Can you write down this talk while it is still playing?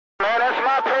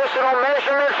personal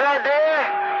measurements right there.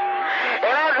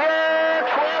 And I've got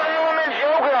 12 element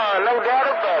joke-on, no doubt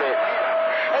about it.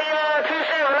 Hey,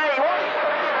 278,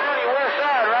 west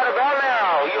side, right about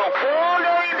now. Yo,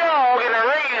 CoonDog AR and the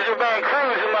Razorback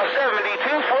cruising my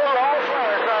 72-foot long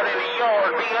flyers out in the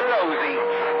yard being nosy.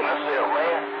 Myself,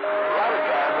 man. A lot of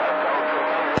guys I talk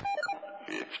to.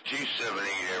 If 278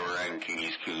 ever rang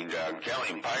King's CoonDog, tell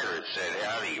him Pirate said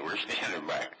howdy, we're standing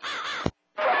by.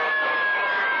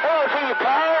 Oh, to you,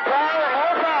 pirate,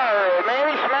 more pirate.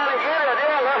 Man, he's smiling good. I did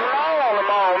left it all on the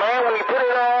mall, man, when you put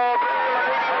it all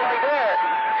like that.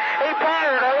 Hey,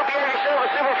 pirate, I hope you have yourself a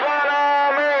super fun,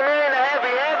 merry, and happy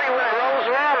when it rolls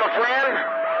around, my friend.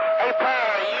 Hey,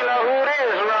 pirate, you know who it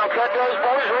is around Cut Those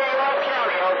Boys, Rio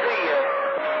County, I'll see you.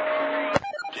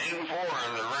 10-4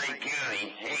 in the right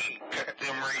county. Hey, cut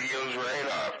them radios right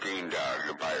off, CoonDog,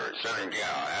 the Pirate. Southern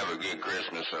Cal, have a good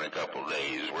Christmas in a couple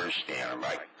days. We're standing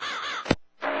by.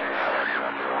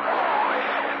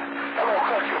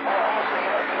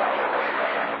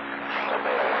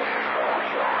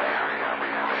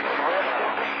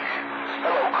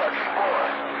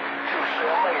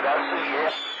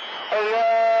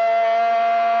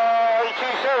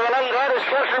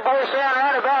 Country boy sound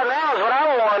right about now is what I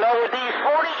want to know with these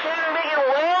 40 big and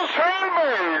well-trained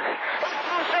birds.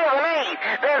 278,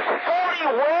 there's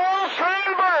 40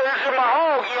 well-trained birds in my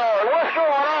hog yard. What's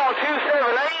going on,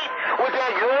 278, with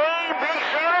that great big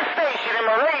center station in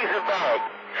my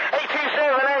Razorback? Hey,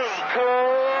 278,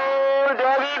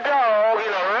 CoonDog AR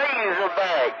in a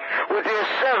Razorback with this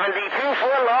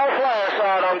 72-foot long flash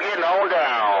out I'm getting on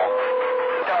down.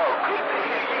 Dog, good to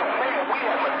hear you, man. We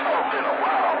haven't talked in a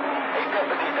while. Hey,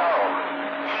 Deputy Dog,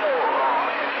 you know,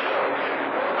 man,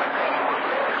 I think it was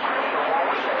last screen when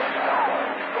we last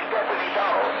talked. Hey, Deputy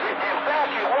Dog, in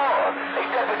fact it was. Hey,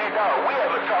 Deputy Dog, we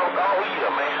haven't talked all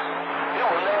year, man. It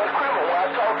was last Christmas when I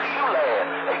talked to you last.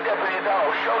 Hey, Deputy Dog,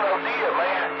 show no deal,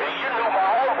 man. And you knew my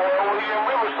homeboy over here in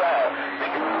Riverside.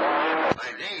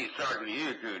 I think he's talking to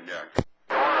you, CoonDog.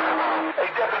 Hey,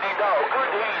 Deputy Dog, good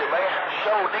to hear you, man.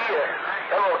 Show deal.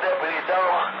 Hello, Deputy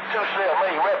Dog.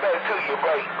 278, right back to you,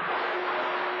 break.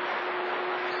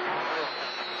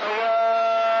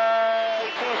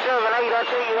 Hey, 278, I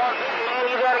tell you one thing, man,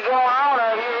 you got it going on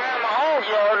out here around my home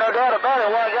yard, no doubt about it.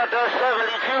 Well, I got that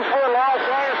 72-foot long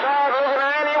flying side looking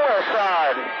around the west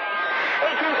side.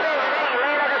 Hey, 278,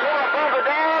 man, I just want to bump it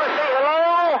down and say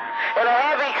hello, and a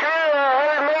happy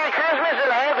Merry Christmas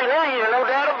and a Happy New Year, no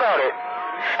doubt about it.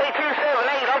 Hey,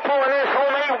 278, I'm pulling this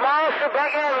homemade monster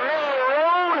back out of the main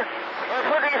road and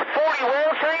put these 40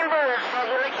 well-trained birds up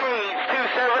in the cage.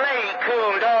 278,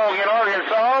 CoonDog in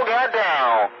Arkansas, got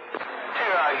down.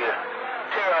 Tear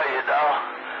you, dog.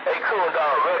 Hey,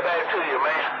 CoonDog, right back to you,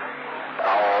 man.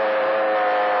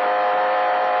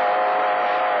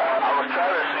 I was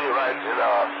trying to see right there,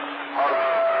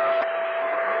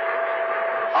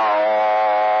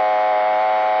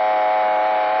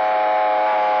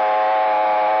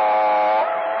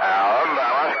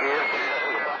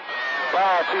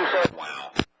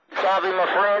 Copy, my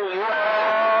friend. You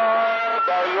are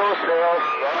by yourself.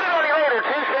 Put it on your radar,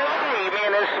 278.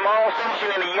 Man, this small section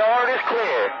in the yard is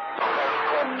clear. All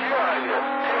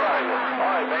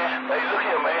right, man. Hey, look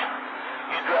here, man.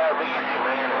 You drive easy,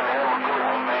 man, and have a good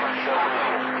one, man. Show it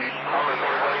is. I'm in the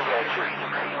way at you.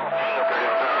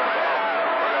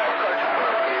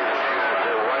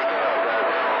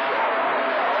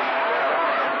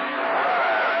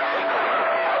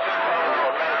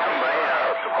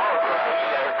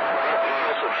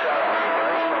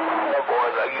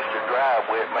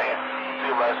 Man,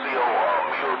 see if I see old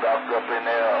mule doctor up in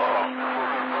there,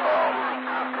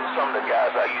 some of the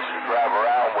guys I used to drive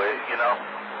around with, you know.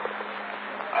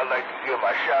 I'd like to give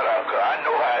my shout out, because I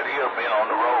know how it is being on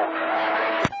the road.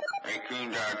 Hey,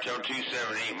 CoonDog, tell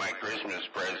 278 my Christmas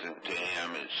present to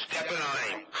him is stepping on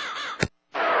him.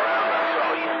 Around, I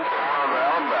saw you. Around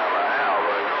Alabama,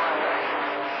 Howard.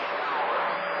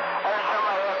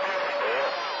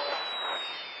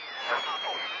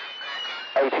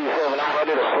 Hey, 279, I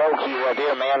did a slow key right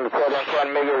there, man. The southern front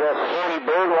million, that's 40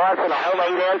 bird watch and a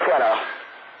homemade antenna.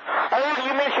 I think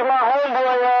you mentioned my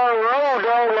homeboy, Road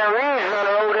Dog, and Reed's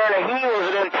running over there in the hills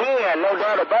and in 10, no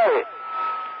doubt about it.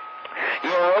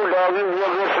 Yeah, Road Dog, he's a real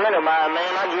good friend of mine,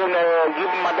 man. I give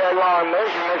him my daggone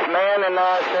measurements, man, and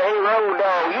say, hey, Road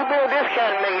Dog, you build this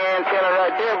kind of nigga antenna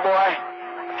right there, boy.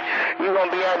 You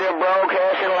gonna be out there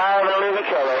broadcasting live in living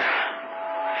color.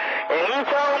 And he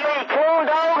told me,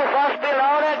 CoonDog, if I spend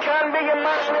all that kind of big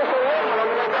money in this election,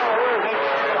 I'm gonna go work. He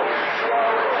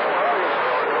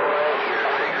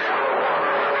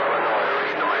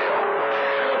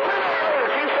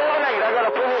said, I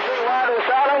gotta pull this thing wide to the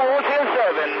side of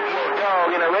 110.7.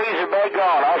 Dog in Razorback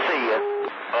on. I'll see you.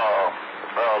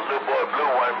 Little boy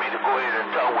Blue wanted me to go ahead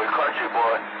and talk with Country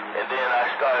Boy, and then I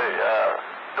started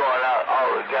throwing out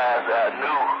all the guys that I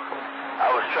knew. I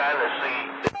was trying to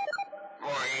see.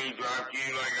 Boy, he dropped you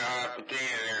like a hot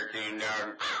potato there,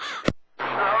 CoonDog.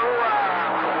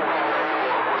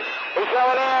 He's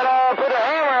coming in, put a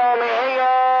hammer on me. Hey,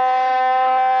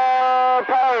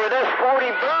 Power, this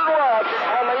 40 bird watch at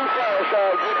home east side, so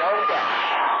get on down.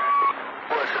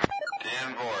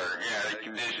 10-4. Yeah, the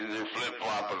conditions are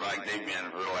flip-flopping like they've been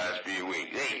for the last few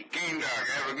weeks. Hey, CoonDog,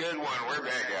 have a good one. We're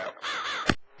back out.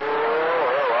 How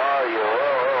are you?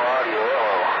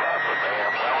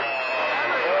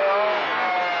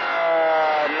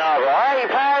 Hey,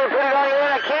 Power, put it on you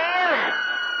when I can.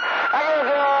 I gotta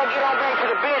go get on back to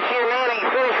the bench here, man,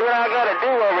 and finish what I gotta do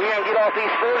over here and get off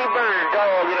these 40 bird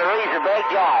dogs in a Razorback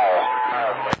jaw.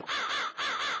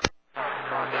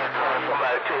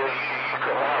 Somebody tell you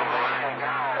come out, man.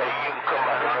 Hey, you can come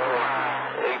out.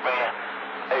 Hey, man.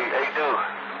 Hey, dude.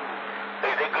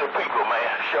 Hey, they good people,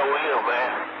 man. Show is,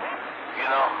 man. You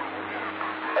know.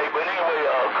 Hey, but anyway,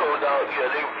 CoonDog, yeah,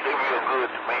 they real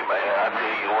good to me, man. I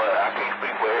tell you what, I can't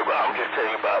speak for everybody. I'm just telling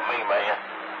you about me, man.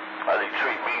 How they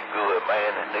treat me good,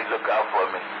 man, and they look out for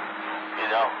me.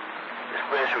 You know.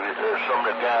 Especially some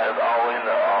of the guys all in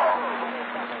the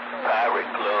pirate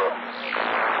club.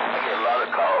 I get a lot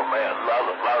of calls, man, a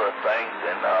lot of things,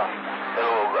 and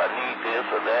hello, I need this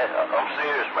or that. I'm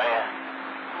serious, man.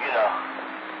 You know,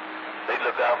 they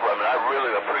look out for me. I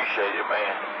really appreciate it,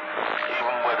 man.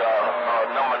 Even with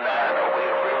number 9 over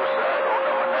here in Riverside, or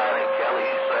number 9 in Kelly,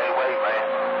 same way, man.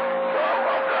 So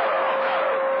I'm kind of,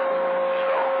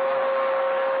 so,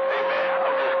 hey, man,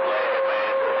 I'm just glad,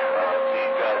 man, that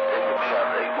these guys taking me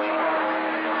out their week.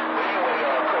 But anyway,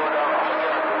 CoonDog, I'm gonna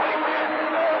get out the way, man,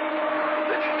 and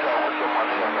let you talk with someone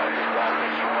else. I just gotta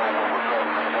let you know what was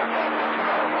up, man. That's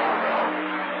not what you know.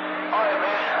 All right,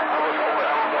 man, I was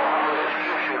hoping I was gonna holler at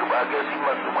you shooter, but I guess he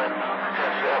must have went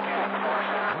 10-7.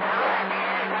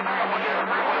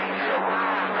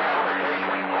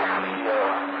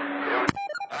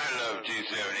 I love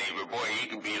 278, but boy, he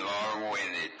can be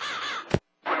long-winded.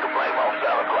 Put the blame on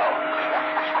Santa Claus.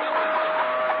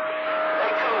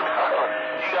 Hey, CoonDog,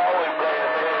 you always blame the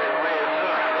man in red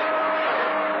suit.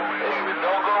 Hey, if it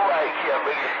don't go right,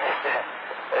 baby.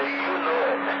 Hey, you know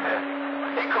it.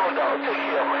 Hey, CoonDog, take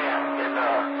care, man, and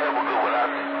have a good one. I'll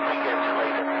look at you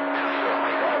later.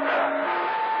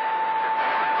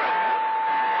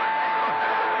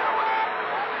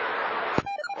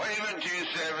 Waving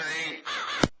 278.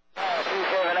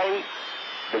 278.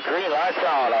 The green light's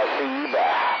on. I'll see you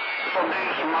back. Mobile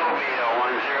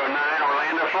 109,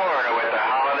 Orlando, Florida, with the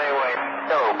holiday wait.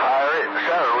 Oh, Pirate,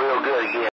 sounded real good again.